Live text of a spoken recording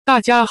大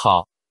家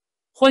好，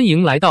欢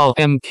迎来到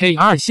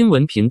MK2 新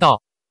闻频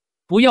道，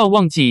不要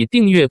忘记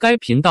订阅该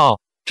频道，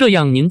这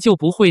样您就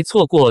不会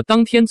错过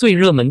当天最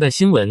热门的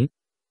新闻。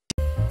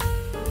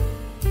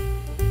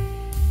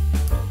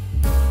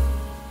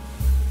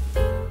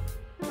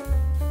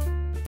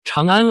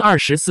长安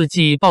24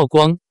计曝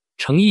光，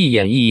成毅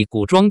演绎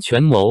古装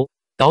权谋，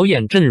导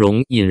演阵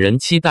容引人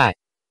期待。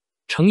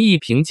成毅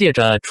凭借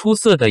着出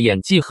色的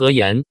演技和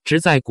颜值，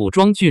在古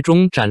装剧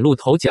中崭露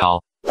头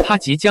角。他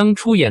即将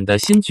出演的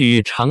新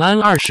剧《长安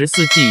24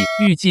计》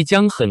预计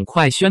将很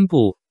快宣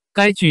布，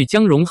该剧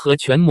将融合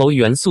权谋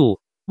元素，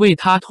为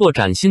他拓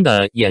展新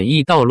的演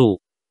艺道路。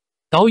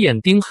导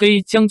演丁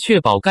黑将确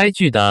保该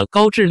剧的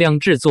高质量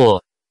制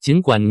作，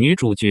尽管女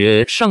主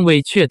角尚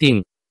未确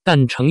定，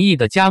但成毅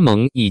的加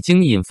盟已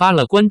经引发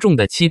了观众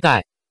的期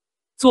待。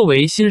作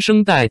为新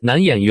生代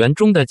男演员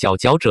中的佼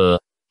佼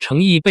者，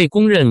成毅被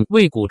公认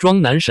为古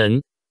装男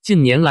神，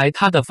近年来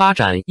他的发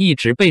展一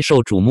直备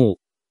受瞩目。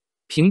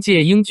凭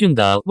借英俊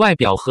的外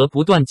表和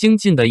不断精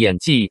进的演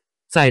技，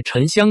在《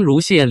沉香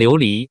如屑琉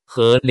璃》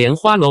和《莲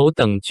花楼》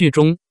等剧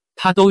中，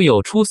他都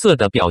有出色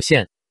的表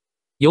现。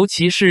尤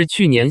其是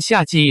去年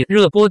夏季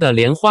热播的《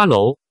莲花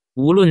楼》，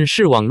无论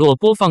是网络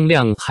播放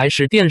量还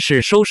是电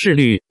视收视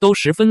率都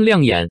十分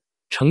亮眼。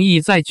成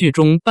毅在剧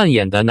中扮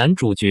演的男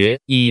主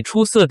角，以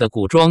出色的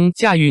古装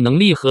驾驭能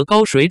力和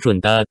高水准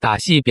的打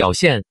戏表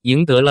现，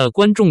赢得了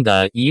观众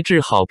的一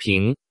致好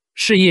评，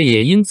事业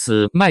也因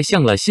此迈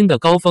向了新的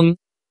高峰。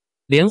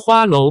莲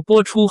花楼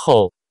播出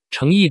后，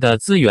成毅的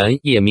资源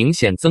也明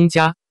显增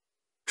加。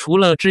除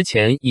了之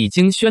前已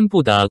经宣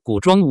布的古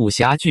装武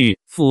侠剧《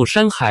富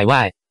山海》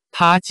外，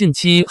他近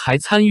期还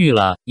参与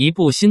了一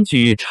部新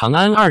剧《长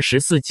安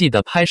24计》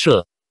的拍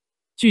摄。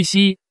据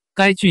悉，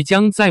该剧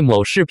将在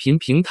某视频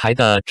平台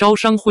的招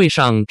商会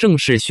上正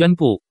式宣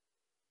布。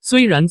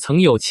虽然曾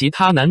有其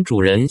他男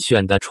主人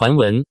选的传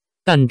闻，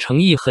但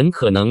成毅很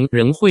可能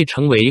仍会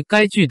成为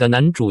该剧的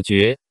男主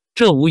角，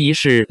这无疑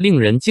是令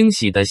人惊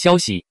喜的消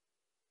息。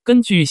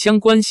根据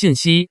相关信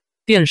息，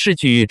电视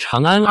剧《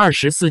长安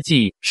24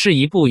计》是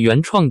一部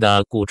原创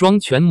的古装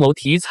权谋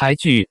题材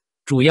剧，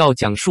主要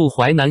讲述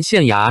淮南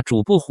县衙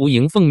主簿胡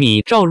迎奉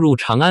密召入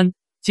长安，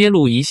揭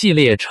露一系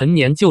列陈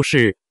年旧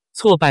事，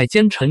挫败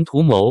奸臣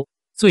图谋，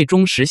最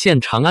终实现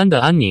长安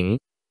的安宁。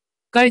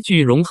该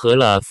剧融合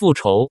了复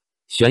仇、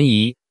悬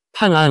疑、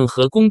探案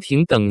和宫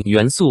廷等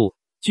元素，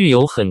具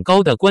有很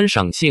高的观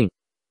赏性。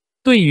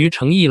对于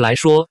成毅来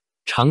说，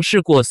尝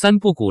试过3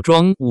部古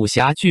装武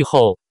侠剧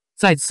后，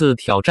再次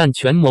挑战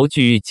权谋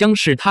剧将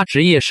是他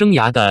职业生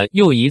涯的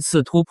又一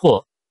次突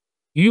破。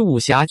与武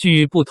侠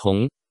剧不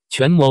同，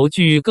权谋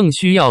剧更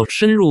需要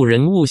深入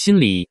人物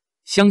心理，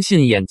相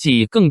信演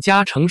技更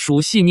加成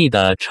熟细腻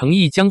的成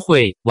毅将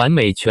会完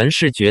美诠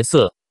释角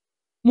色。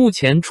目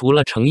前除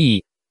了成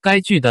毅，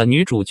该剧的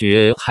女主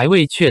角还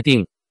未确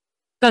定，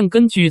但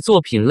根据作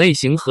品类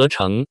型和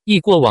成毅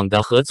过往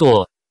的合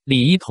作，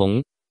李一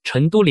桐、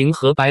陈都灵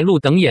和白鹿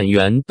等演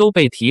员都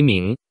被提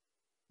名。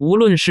无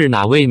论是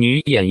哪位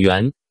女演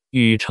员，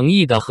与成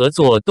毅的合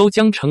作都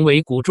将成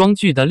为古装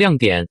剧的亮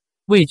点，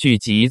为剧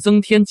集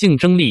增添竞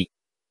争力。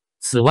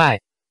此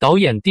外，导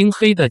演丁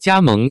黑的加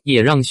盟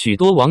也让许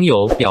多网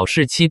友表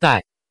示期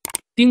待。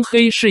丁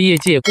黑是业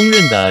界公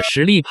认的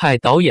实力派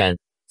导演，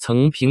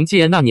曾凭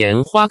借那年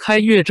《花开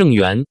月正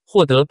圆》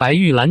获得白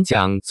玉兰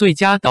奖最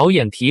佳导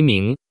演提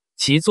名，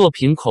其作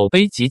品口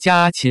碑极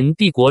佳，《秦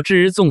帝国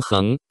之纵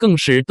横》更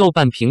是豆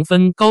瓣评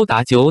分高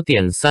达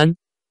 9.3。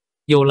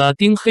有了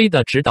丁黑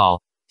的指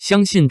导，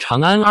相信《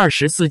长安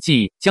24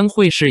计》将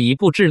会是一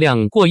部质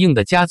量过硬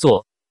的佳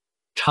作。《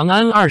长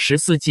安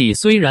24计》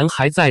虽然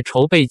还在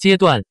筹备阶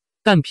段，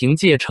但凭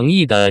借成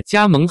毅的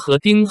加盟和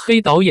丁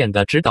黑导演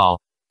的指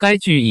导，该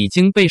剧已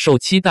经备受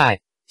期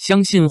待，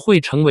相信会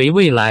成为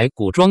未来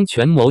古装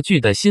权谋剧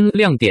的新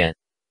亮点。《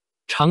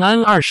长安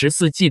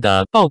24计》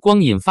的曝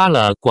光引发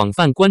了广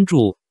泛关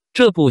注，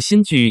这部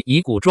新剧以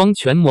古装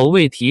权谋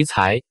为题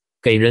材，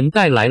给人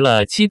带来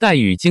了期待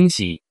与惊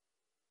喜。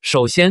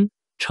首先，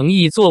成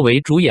毅作为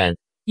主演，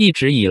一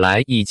直以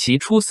来以其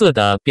出色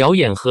的表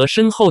演和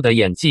深厚的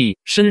演技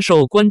深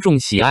受观众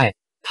喜爱，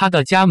他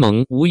的加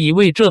盟无疑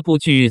为这部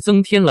剧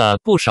增添了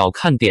不少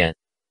看点。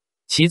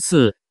其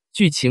次，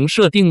剧情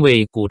设定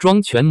为古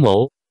装权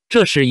谋，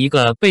这是一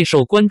个备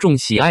受观众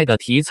喜爱的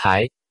题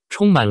材，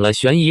充满了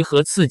悬疑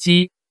和刺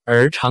激，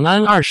而《长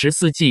安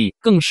24计》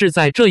更是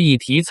在这一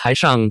题材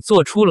上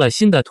做出了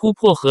新的突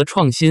破和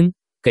创新，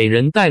给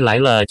人带来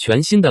了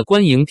全新的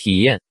观影体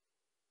验。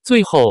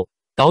最后，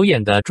导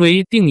演的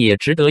追定也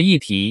值得一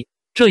提，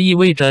这意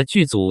味着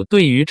剧组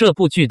对于这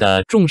部剧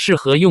的重视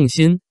和用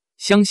心，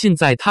相信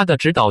在他的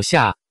指导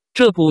下，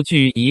这部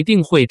剧一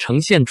定会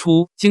呈现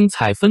出精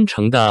彩纷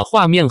呈的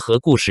画面和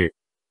故事。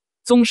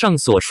综上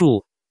所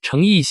述，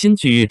成毅新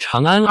剧《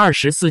长安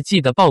24计》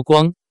的曝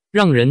光，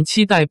让人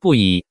期待不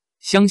已，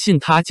相信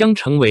它将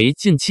成为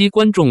近期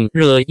观众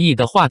热议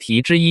的话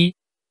题之一。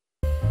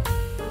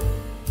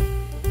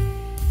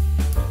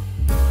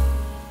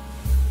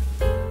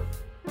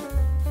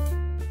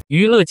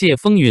娱乐界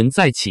风云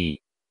再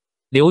起，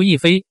刘亦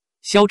菲、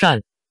肖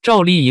战、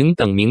赵丽颖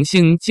等明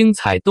星精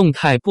彩动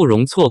态不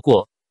容错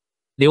过。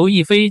刘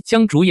亦菲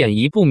将主演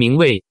一部名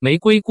为《玫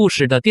瑰故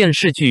事》的电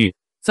视剧，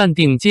暂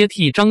定接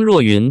替张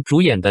若昀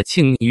主演的《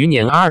庆余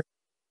年2》，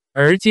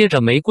而接着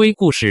《玫瑰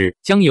故事》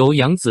将由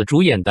杨紫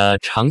主演的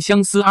《长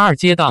相思2》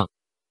接档。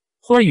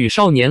花儿与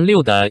少年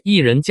6的艺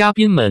人嘉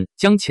宾们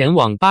将前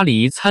往巴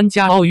黎参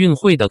加奥运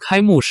会的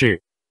开幕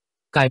式。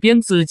改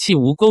编自弃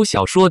吴钩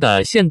小说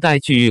的现代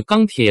剧《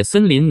钢铁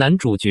森林》男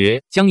主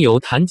角将由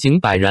谭景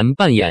柏然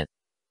扮演。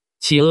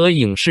企鹅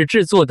影视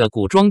制作的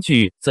古装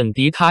剧《怎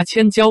敌他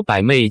千娇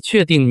百媚》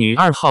确定女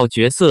2号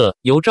角色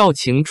由赵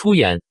晴出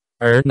演，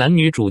而男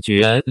女主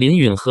角林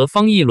允和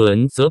方逸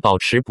伦则保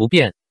持不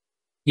变。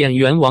演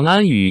员王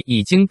安宇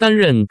已经担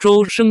任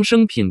周生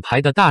生品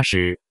牌的大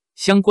使，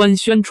相关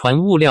宣传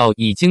物料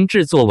已经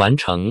制作完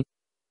成。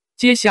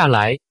接下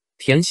来，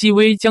田曦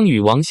薇将与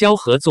王骁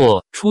合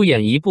作出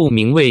演一部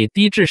名为《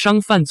低智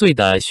商犯罪》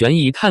的悬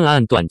疑探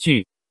案短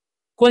剧。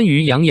关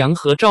于杨洋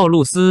和赵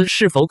露思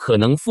是否可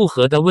能复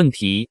合的问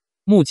题，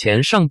目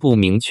前尚不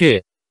明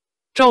确。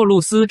赵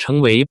露思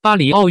成为巴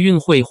黎奥运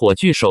会火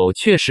炬手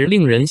确实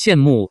令人羡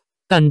慕，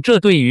但这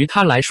对于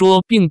她来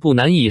说并不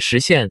难以实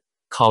现。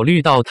考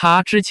虑到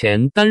她之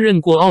前担任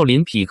过奥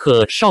林匹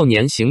克少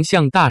年形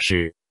象大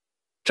使，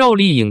赵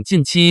丽颖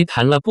近期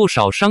谈了不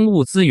少商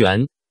务资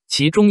源，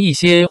其中一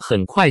些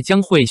很快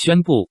将会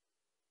宣布。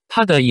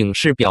她的影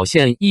视表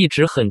现一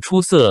直很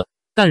出色，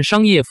但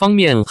商业方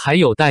面还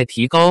有待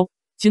提高。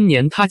今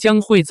年她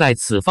将会在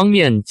此方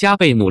面加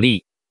倍努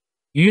力。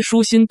虞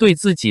书欣对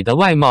自己的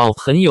外貌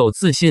很有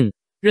自信，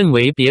认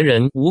为别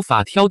人无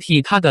法挑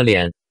剔她的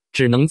脸，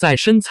只能在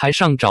身材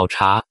上找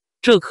茬，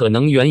这可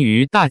能源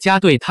于大家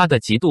对她的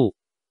嫉妒。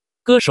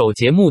歌手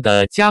节目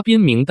的嘉宾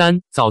名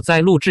单早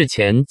在录制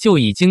前就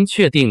已经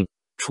确定，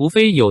除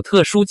非有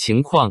特殊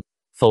情况，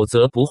否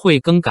则不会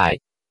更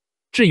改。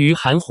至于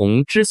韩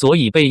红之所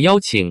以被邀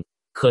请，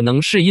可能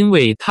是因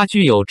为她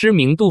具有知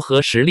名度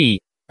和实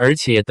力，而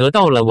且得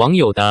到了网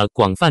友的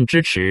广泛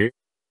支持。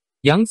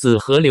杨紫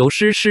和刘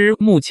诗诗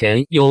目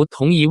前由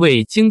同一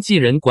位经纪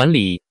人管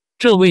理，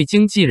这位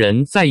经纪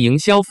人在营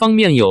销方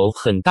面有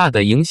很大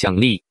的影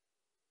响力。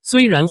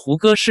虽然胡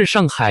歌是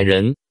上海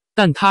人，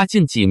但他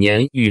近几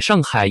年与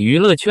上海娱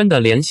乐圈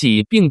的联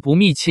系并不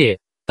密切，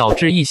导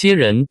致一些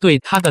人对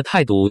他的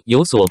态度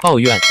有所抱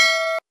怨。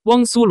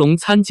汪苏泷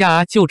参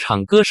加救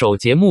场歌手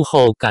节目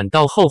后感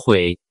到后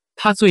悔，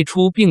他最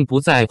初并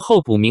不在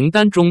候补名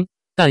单中，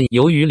但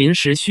由于临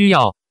时需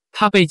要，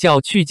他被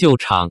叫去救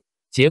场，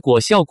结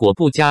果效果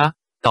不佳，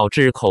导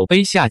致口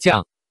碑下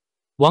降。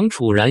王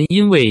楚然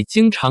因为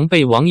经常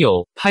被网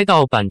友拍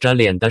到板着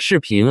脸的视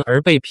频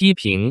而被批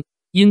评，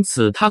因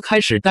此他开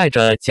始带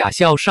着假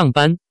笑上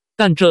班，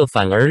但这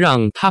反而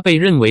让他被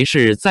认为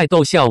是在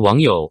逗笑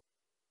网友。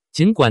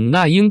尽管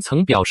那英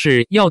曾表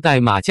示要带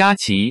马嘉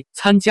祺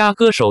参加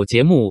歌手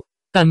节目，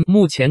但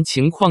目前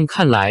情况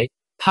看来，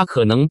他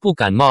可能不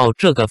敢冒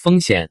这个风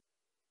险。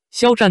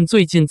肖战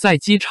最近在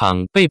机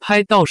场被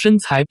拍到身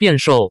材变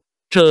瘦，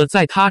这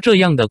在他这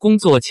样的工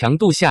作强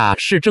度下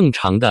是正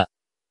常的。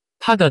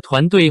他的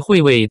团队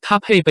会为他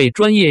配备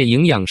专业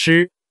营养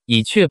师，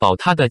以确保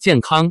他的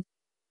健康。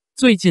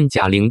最近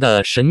贾玲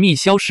的神秘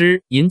消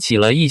失引起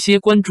了一些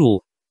关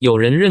注，有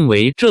人认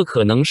为这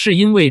可能是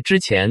因为之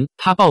前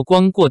她曝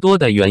光过多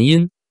的原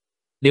因。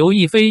刘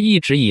亦菲一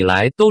直以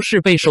来都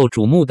是备受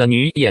瞩目的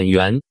女演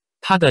员，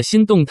她的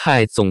新动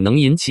态总能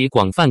引起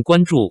广泛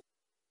关注。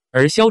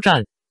而肖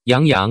战、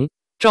杨洋、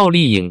赵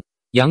丽颖、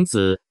杨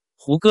紫、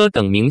胡歌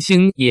等明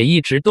星也一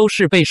直都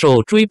是备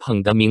受追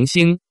捧的明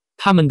星，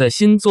他们的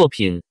新作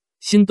品、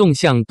新动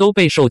向都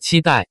备受期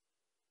待。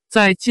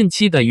在近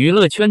期的娱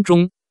乐圈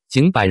中，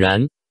景柏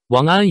然、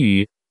王安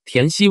宇、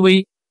田曦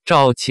薇、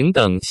赵晴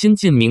等新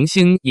晋明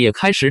星也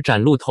开始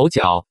崭露头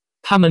角，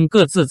他们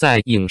各自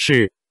在影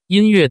视、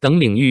音乐等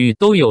领域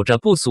都有着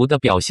不俗的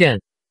表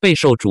现，备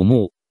受瞩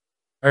目。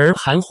而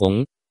韩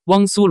红、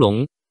汪苏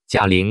泷、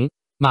贾玲、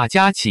马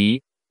嘉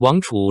祺、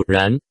王楚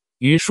然、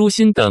虞书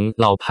欣等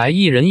老牌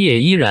艺人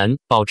也依然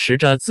保持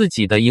着自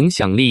己的影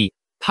响力，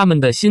他们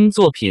的新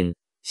作品、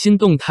新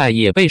动态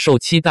也备受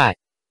期待。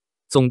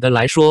总的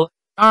来说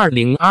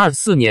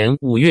，2024年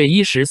5月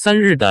13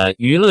日的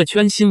娱乐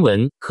圈新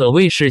闻可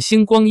谓是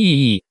星光熠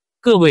熠，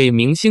各位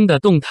明星的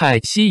动态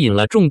吸引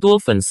了众多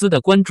粉丝的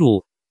关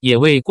注，也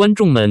为观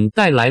众们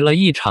带来了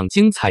一场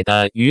精彩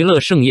的娱乐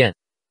盛宴。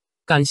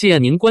感谢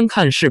您观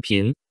看视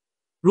频，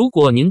如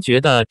果您觉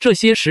得这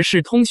些时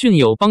事通讯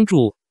有帮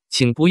助，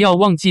请不要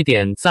忘记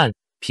点赞、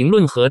评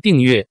论和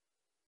订阅。